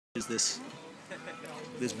is this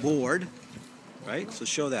board, right? So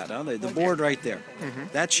show that, huh? The board right there.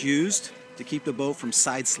 That's used to keep the boat from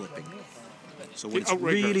side slipping. So when it's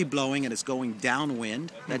really blowing and it's going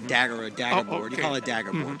downwind, that dagger or a dagger board, you call it a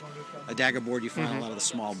dagger board. A dagger board you find on a lot of the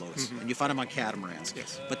small boats, and you find them on catamarans.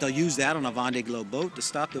 But they'll use that on a Vendee Globe boat to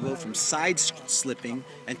stop the boat from side slipping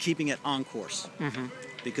and keeping it on course.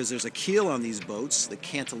 Because there's a keel on these boats, the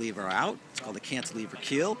cantilever out. It's called a cantilever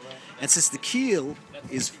keel. And since the keel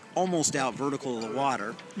is almost out vertical in the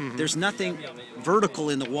water, there's nothing vertical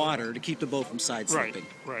in the water to keep the boat from side slipping.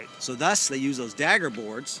 Right. So thus they use those dagger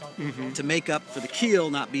boards to make up for the keel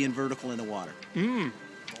not being vertical in the water. Then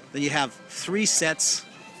you have 3 sets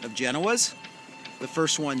of Genoas. The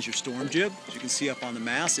first one's your storm jib. As you can see up on the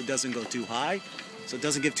mast, it doesn't go too high, so it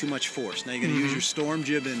doesn't give too much force. Now you're going to use your storm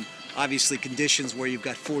jib in obviously conditions where you've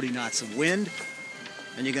got 40 knots of wind,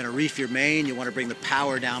 and you're going to reef your main. You want to bring the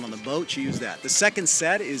power down on the boat, you use that. The second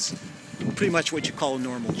set is pretty much what you call a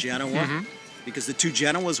normal Genoa, because the 2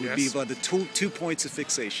 Genoas would be about the two points of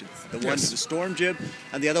fixation. The one's the storm jib,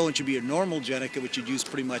 and the other one should be a normal Genica, which you'd use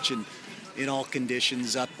pretty much in all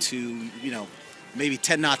conditions up to, you know, maybe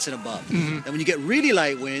 10 knots and above. And when you get really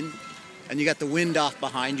light wind, and you got the wind off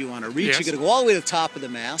behind you on a reach, you're going to go all the way to the top of the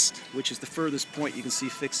mast, which is the furthest point you can see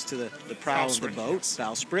fixed to the prow of the boat,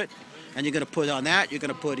 bowsprit. And you're going to put on that, you're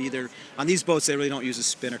going to put either, on these boats they really don't use a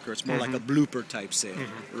spinnaker, it's more like a blooper type sail,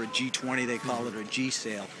 or a G20 they call it, or a G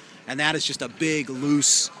sail. And that is just a big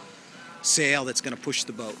loose sail that's going to push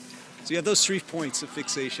the boat. So you have those 3 points of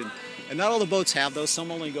fixation. And not all the boats have those,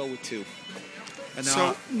 some only go with 2. And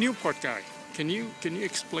so, Newport guy, can you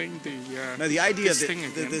explain the now the idea of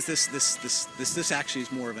this this actually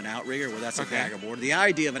is more of an outrigger, well that's a dagger board. The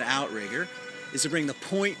idea of an outrigger is to bring the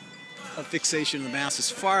point of fixation of the mast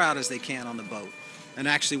as far out as they can on the boat. And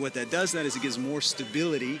actually what that does then is it gives more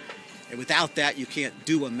stability, and without that you can't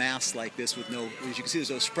do a mast like this with no, as you can see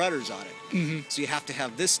there's no spreaders on it. So you have to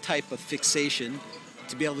have this type of fixation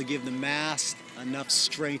to be able to give the mast enough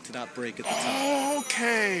strength to not break at the top.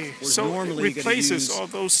 Okay. Whereas So normally it replaces all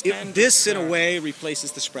those standard... This in a way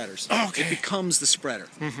replaces the spreaders. It becomes the spreader.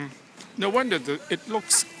 No wonder it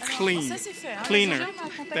looks cleaner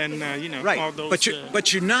than you know, all those.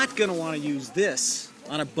 But you're not going to want to use this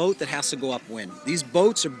on a boat that has to go upwind. These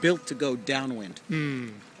boats are built to go downwind,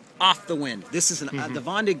 off the wind. This is the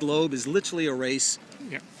Vendee Globe is literally a race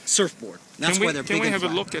surfboard. That's why they're big. Can we have a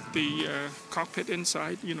look at the cockpit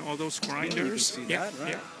inside? You know, all those grinders. You can see that,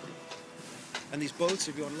 right? And these boats,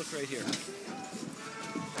 if you want to look right here,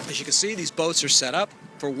 as you can see, these boats are set up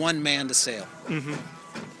for one man to sail.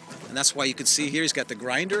 And that's why you can see here he's got the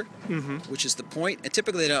grinder, which is the point. And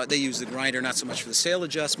typically they use the grinder not so much for the sail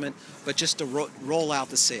adjustment, but just to roll out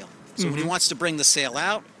the sail. So when he wants to bring the sail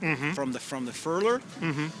out from the furler,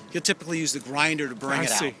 he'll typically use the grinder to bring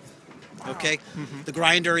it out. Okay, the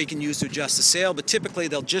grinder he can use to adjust the sail, but typically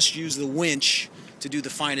they'll just use the winch to do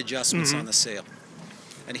the fine adjustments on the sail.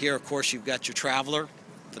 And here, of course, you've got your traveler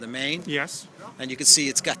for the main. Yes. And you can see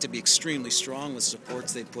it's got to be extremely strong with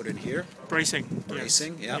supports they put in here. Bracing. They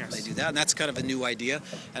do that, and that's kind of a new idea.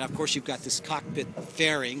 And of course, you've got this cockpit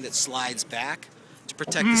fairing that slides back to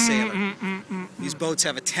protect the sailor. These boats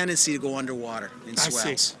have a tendency to go underwater in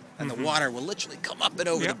swells. And the water will literally come up and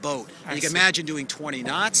over the boat. And you can imagine doing 20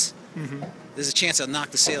 knots. There's a chance they'll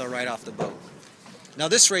knock the sailor right off the boat. Now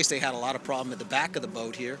this race they had a lot of problem at the back of the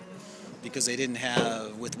boat here because they didn't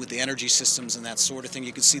have, with the energy systems and that sort of thing.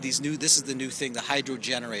 You can see these this is the new thing, the hydro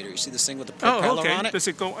generator. You see this thing with the propeller on it? Does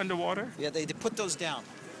it go underwater? Yeah, they put those down.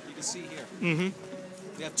 You can see here.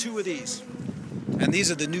 We have 2 of these. And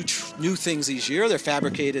these are the new things these year. They're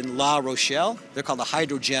fabricated in La Rochelle. They're called a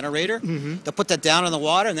hydro generator. They'll put that down in the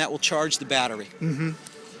water and that will charge the battery.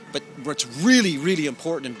 But what's really, really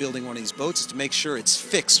important in building one of these boats is to make sure it's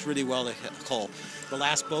fixed really well to hull. The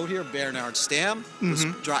last boat here, Bernard Stam,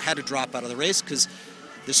 had to drop out of the race because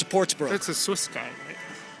the supports broke. That's a Swiss guy, right?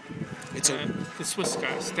 It's the Swiss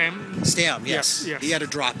guy, Stam? Stam, yes. He had to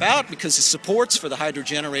drop out because his supports for the hydro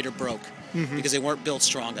generator broke because they weren't built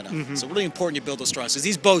strong enough. So really important you build those strong. So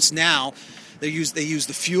these boats now, they use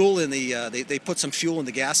the fuel in the they put some fuel in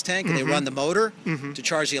the gas tank and they run the motor to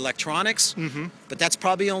charge the electronics. But that's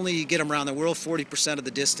probably only, you get them around the world, 40% of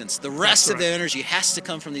the distance. The rest of the energy has to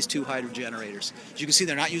come from these 2 hydro generators. As you can see,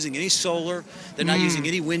 they're not using any solar. They're not using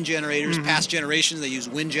any wind generators. Past generations, they use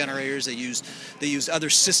wind generators. They use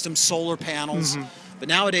other system solar panels. But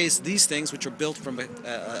nowadays, these things, which are built from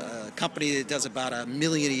a company that does about $1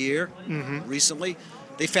 million a year recently,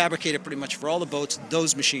 they fabricated pretty much for all the boats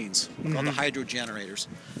those machines called the hydro generators.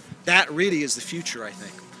 That really is the future, I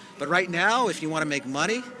think. But right now, if you want to make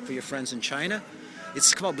money for your friends in China,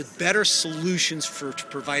 It's come up with better solutions for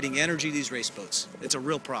providing energy to these race boats. It's a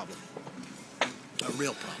real problem. A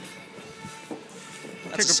real problem.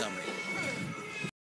 That's a summary.